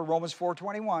his promise, Romans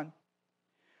 4:21.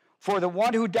 For the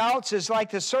one who doubts is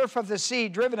like the surf of the sea,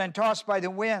 driven and tossed by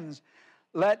the winds.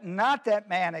 Let not that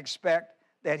man expect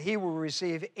that he will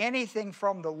receive anything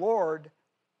from the Lord.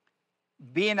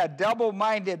 Being a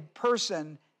double-minded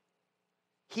person,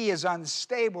 he is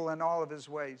unstable in all of his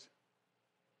ways.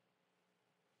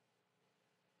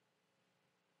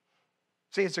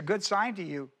 See, it's a good sign to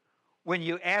you when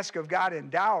you ask of God in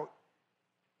doubt.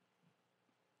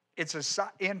 It's an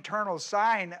internal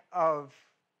sign of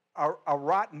a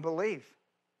rotten belief.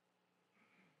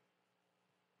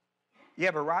 You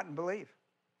have a rotten belief.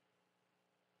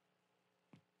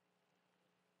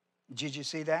 Did you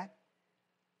see that?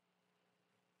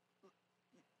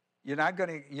 You're not going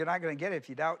to get it if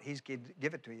you doubt. He's going to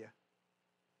give it to you.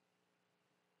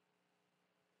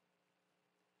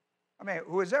 I mean,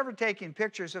 who is ever taking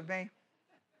pictures of me?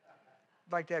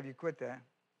 I'd like to have you quit that.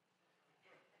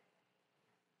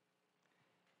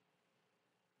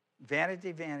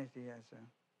 Vanity, vanity, yes.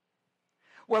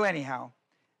 Well, anyhow,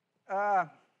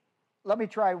 let me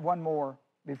try one more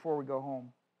before we go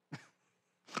home.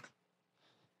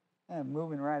 I'm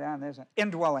moving right on this one.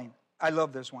 Indwelling. I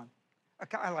love this one.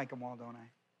 I like them all, don't I?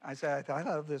 I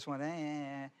love this one.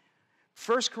 1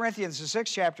 Corinthians, the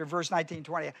 6th chapter, verse 19,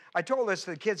 20. I told this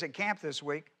to the kids at camp this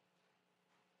week.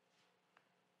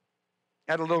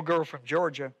 I had a little girl from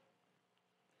Georgia.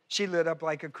 She lit up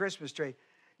like a Christmas tree.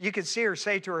 You could see her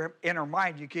say to her in her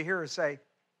mind, you could hear her say,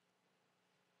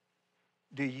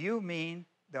 do you mean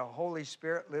the Holy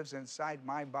Spirit lives inside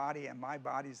my body and my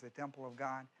body is the temple of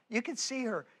God? You could see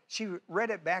her. She read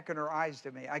it back in her eyes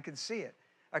to me. I could see it.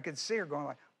 I could see her going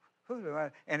like,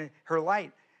 and her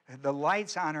light, the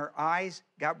lights on her eyes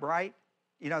got bright.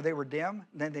 You know, they were dim.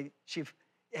 Then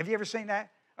have you ever seen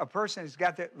that? A person has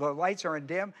got the lights are in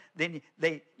dim. Then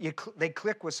they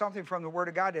click with something from the Word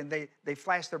of God and they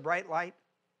flash their bright light.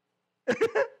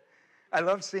 I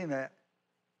love seeing that.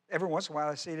 Every once in a while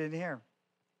I see it in here.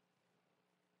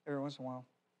 Every once in a while.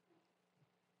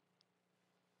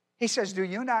 He says, do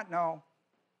you not know?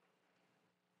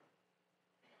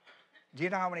 Do you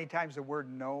know how many times the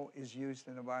word know is used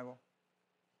in the Bible?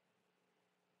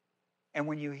 And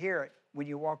when you hear it, when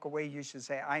you walk away, you should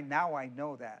say, now I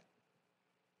know that.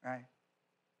 Right?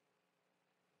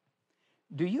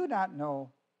 Do you not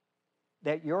know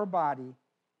that your body,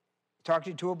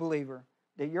 talking to a believer,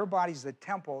 that your body's the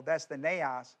temple, that's the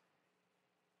naos,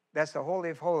 that's the Holy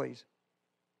of Holies,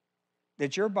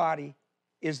 that your body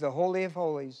is the Holy of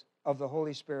Holies of the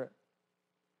Holy Spirit,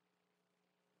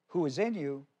 who is in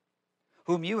you,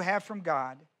 whom you have from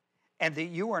God, and that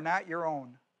you are not your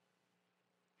own.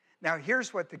 Now,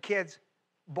 here's what the kids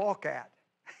balk at.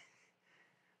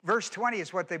 Verse 20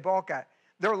 is what they balk at.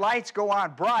 Their lights go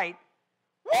on bright.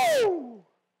 Woo!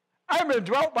 I'm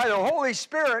indwelt by the Holy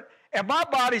Spirit, and my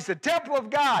body's the temple of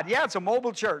God. Yeah, it's a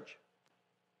mobile church.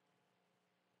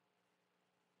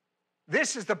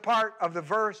 This is the part of the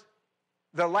verse,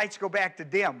 the lights go back to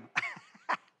dim.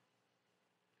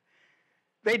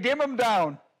 They dim them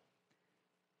down.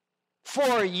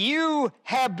 For you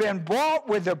have been bought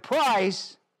with a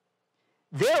price,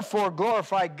 therefore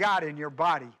glorify God in your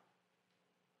body.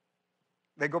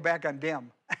 They go back on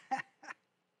dim.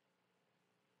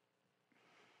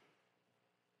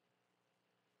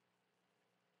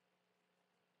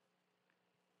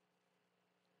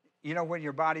 You know when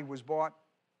your body was bought?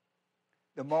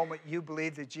 The moment you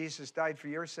believed that Jesus died for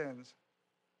your sins,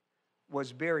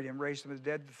 was buried and raised from the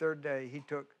dead the third day, he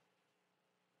took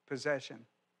possession.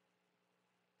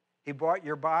 He bought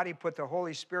your body, put the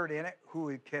Holy Spirit in it,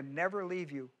 who can never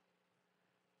leave you.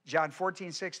 John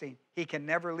 14:16, he can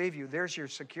never leave you. There's your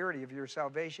security of your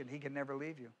salvation. He can never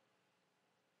leave you.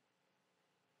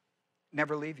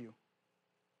 Never leave you.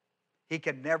 He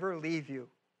can never leave you.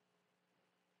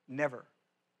 Never.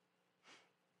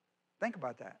 Think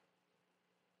about that.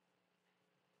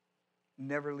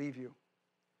 Never leave you.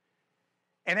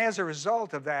 And as a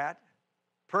result of that,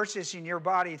 purchasing your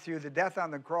body through the death on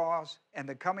the cross and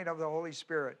the coming of the Holy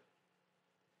Spirit,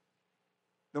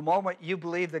 the moment you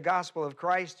believe the gospel of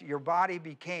Christ, your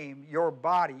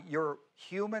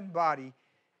human body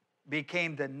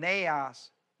became the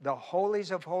naos, the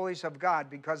holies of God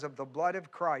because of the blood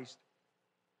of Christ.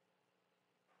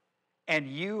 And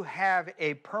you have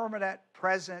a permanent,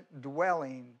 present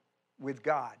dwelling with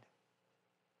God.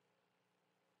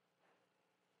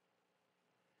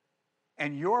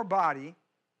 And your body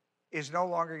is no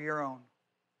longer your own.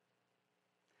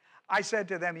 I said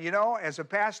to them, you know, as a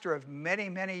pastor of many,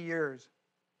 many years,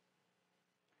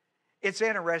 it's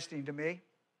interesting to me.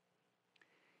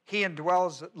 He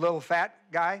indwells little fat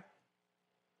guy.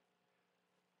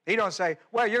 He don't say,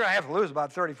 well, you're going to have to lose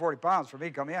about 30, 40 pounds for me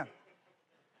to come in.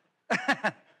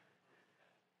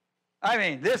 I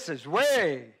mean, this is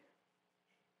way.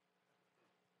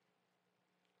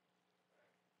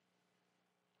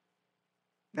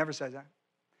 Never says that.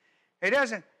 He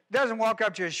doesn't walk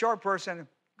up to a short person and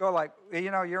go like,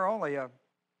 you know, you're only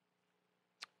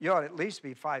you ought to at least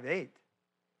be 5'8".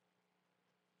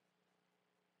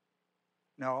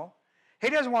 No. He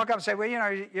doesn't walk up and say, well, you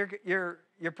know,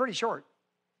 you're pretty short.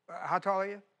 How tall are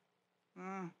you?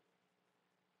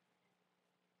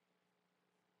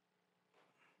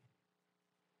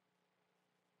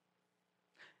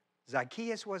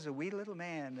 Zacchaeus was a wee little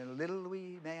man, and a little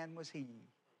wee man was he.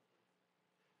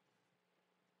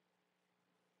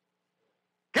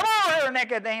 Come over here,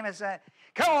 Nicodemus.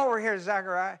 Come over here,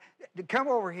 Zachariah. Come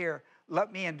over here.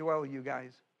 Let me indwell you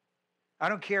guys. I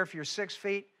don't care if you're 6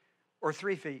 feet or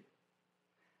 3 feet.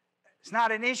 It's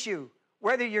not an issue.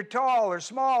 Whether you're tall or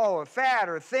small or fat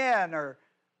or thin or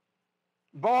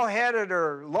bald-headed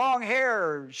or long hair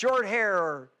or short hair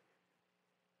or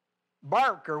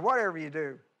bark or whatever you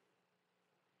do.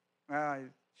 Well, you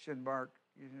shouldn't bark.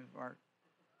 You shouldn't bark.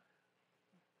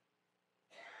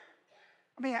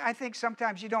 I mean, I think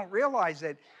sometimes you don't realize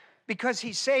that because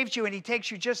he saved you and he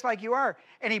takes you just like you are,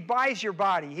 and he buys your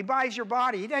body. He buys your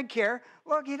body. He doesn't care.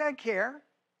 Look, he doesn't care.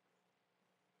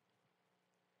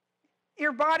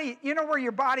 Your body, you know where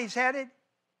your body's headed?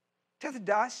 To the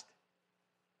dust.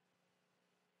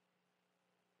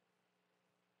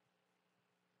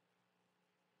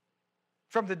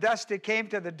 From the dust it came,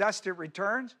 to the dust it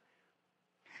returns.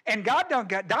 And God don't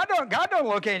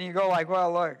look at you and go like,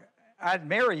 well, look, I'd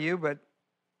marry you, but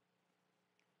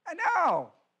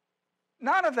no,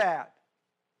 none of that.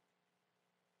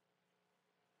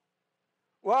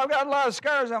 Well, I've got a lot of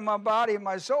scars on my body and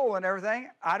my soul and everything.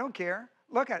 I don't care.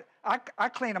 Look at it. I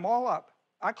clean them all up.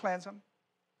 I cleanse them.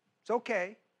 It's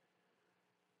okay.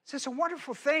 It's a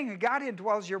wonderful thing. God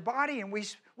indwells your body, and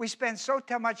we spend so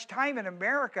much time in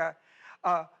America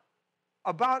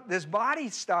about this body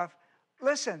stuff.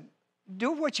 Listen,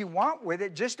 do what you want with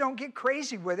it. Just don't get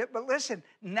crazy with it. But listen,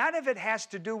 none of it has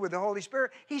to do with the Holy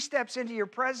Spirit. He steps into your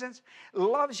presence,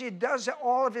 loves you, does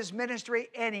all of his ministry,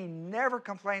 and he never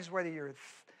complains whether you're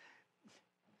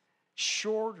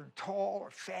short or tall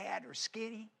or fat or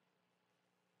skinny.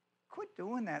 Quit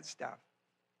doing that stuff.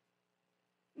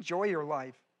 Enjoy your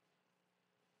life.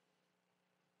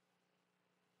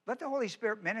 Let the Holy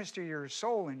Spirit minister your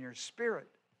soul and your spirit.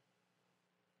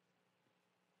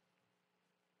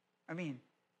 I mean,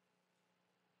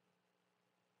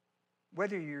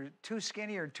 whether you're too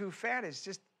skinny or too fat is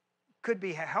just could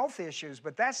be health issues,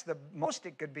 but that's the most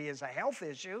it could be is a health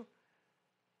issue.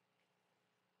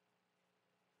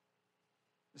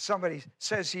 Somebody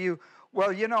says to you,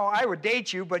 well, you know, I would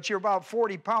date you, but you're about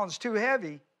 40 pounds too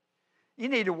heavy. You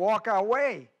need to walk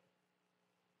away.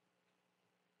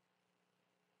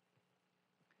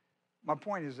 My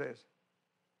point is this.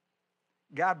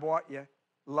 God bought you,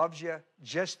 loves you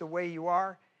just the way you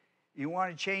are. You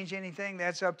want to change anything,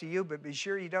 that's up to you, but be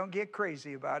sure you don't get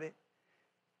crazy about it.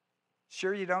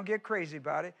 Sure you don't get crazy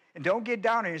about it. And don't get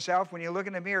down on yourself when you look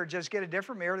in the mirror. Just get a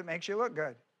different mirror that makes you look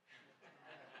good.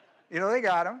 You know, they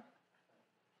got them.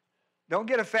 Don't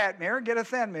get a fat mirror, get a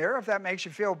thin mirror if that makes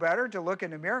you feel better, to look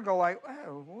in the mirror and go like,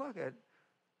 oh, look at.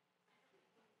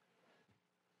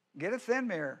 Get a thin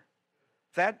mirror.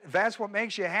 If that's what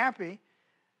makes you happy.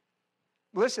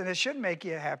 Listen, it should make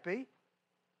you happy.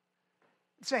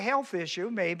 It's a health issue,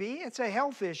 maybe. It's a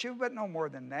health issue, but no more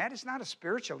than that. It's not a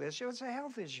spiritual issue. It's a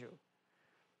health issue.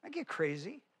 I get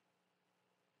crazy.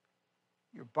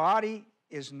 Your body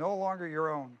is no longer your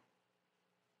own.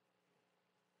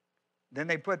 Then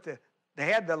they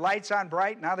had the lights on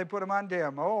bright, now they put them on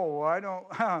dim. Oh, I don't.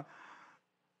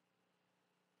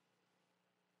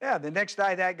 Yeah, the next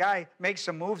day that guy makes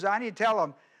some moves on you, tell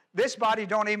him, this body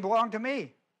don't even belong to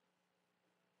me.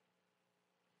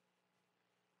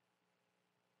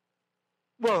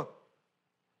 Well,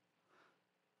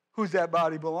 who's that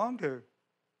body belong to?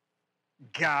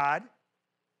 God.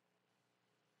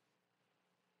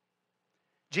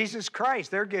 Jesus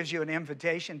Christ, there gives you an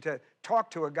invitation to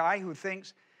talk to a guy who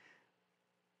thinks,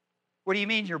 what do you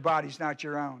mean your body's not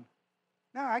your own?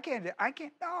 No, I can't,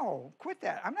 no, quit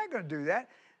that. I'm not going to do that.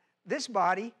 This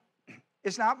body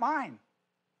is not mine.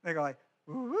 They go like,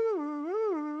 ooh, ooh,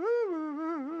 ooh, ooh,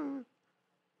 ooh.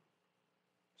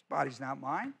 This body's not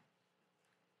mine.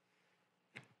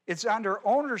 It's under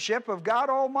ownership of God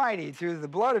Almighty through the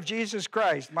blood of Jesus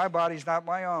Christ. My body's not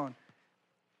my own.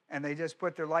 And they just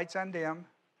put their lights on dim,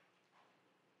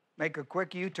 make a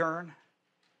quick U-turn,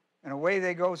 and away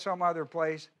they go some other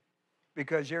place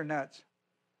because you're nuts.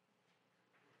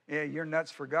 Yeah, you're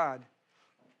nuts for God.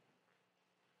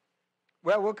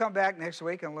 Well, we'll come back next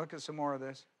week and look at some more of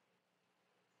this.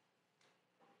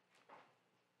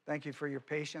 Thank you for your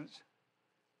patience.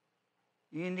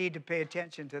 You need to pay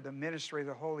attention to the ministry of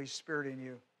the Holy Spirit in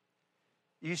you.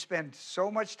 You spend so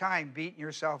much time beating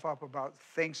yourself up about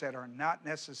things that are not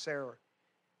necessary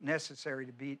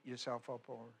to beat yourself up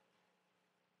over.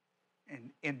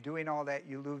 And in doing all that,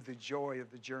 you lose the joy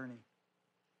of the journey.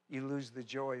 You lose the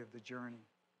joy of the journey.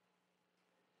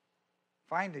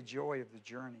 Find the joy of the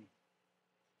journey.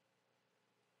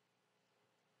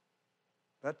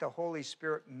 Let the Holy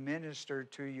Spirit minister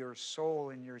to your soul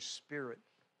and your spirit.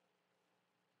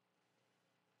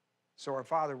 So, our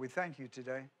Father, we thank you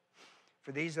today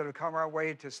for these that have come our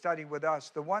way to study with us.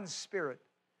 The one Spirit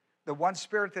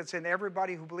that's in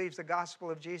everybody who believes the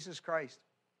gospel of Jesus Christ.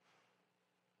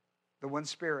 The one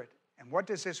Spirit. And what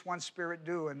does this one Spirit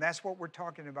do? And that's what we're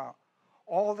talking about.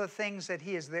 All the things that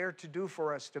He is there to do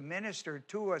for us, to minister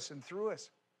to us and through us.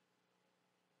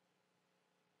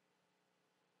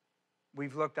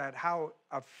 We've looked at how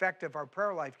effective our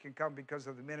prayer life can come because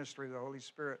of the ministry of the Holy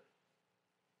Spirit.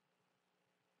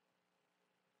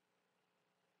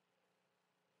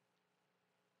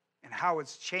 And how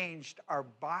it's changed our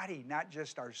body, not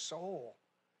just our soul,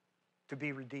 to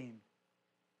be redeemed.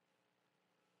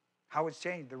 How it's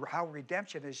changed, how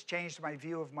redemption has changed my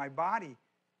view of my body.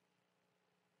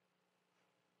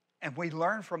 And we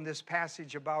learn from this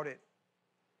passage about it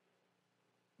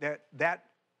that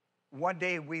one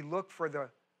day we look for the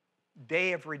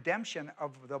day of redemption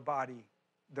of the body,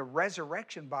 the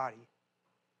resurrection body.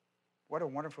 What a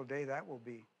wonderful day that will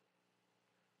be,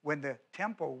 when the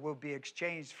temple will be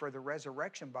exchanged for the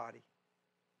resurrection body.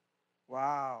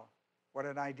 Wow, what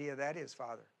an idea that is,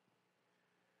 Father.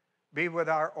 Be with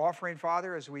our offering,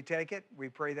 Father, as we take it. We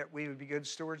pray that we would be good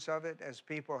stewards of it as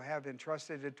people have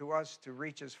entrusted it to us to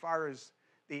reach as far as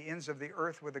the ends of the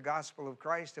earth with the gospel of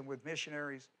Christ and with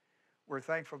missionaries. We're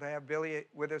thankful to have Billy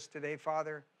with us today,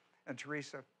 Father, and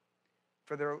Teresa,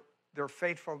 for their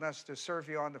faithfulness to serve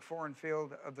you on the foreign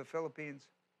field of the Philippines,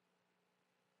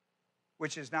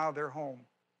 which is now their home.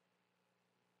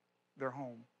 Their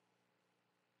home.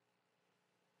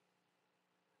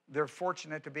 They're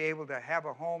fortunate to be able to have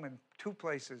a home in two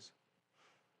places.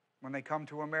 When they come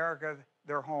to America,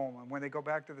 they're home. And when they go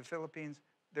back to the Philippines,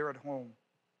 they're at home.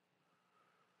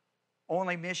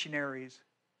 Only missionaries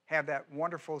have that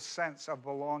wonderful sense of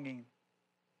belonging.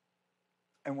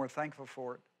 And we're thankful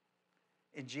for it.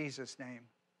 In Jesus' name,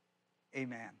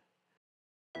 amen.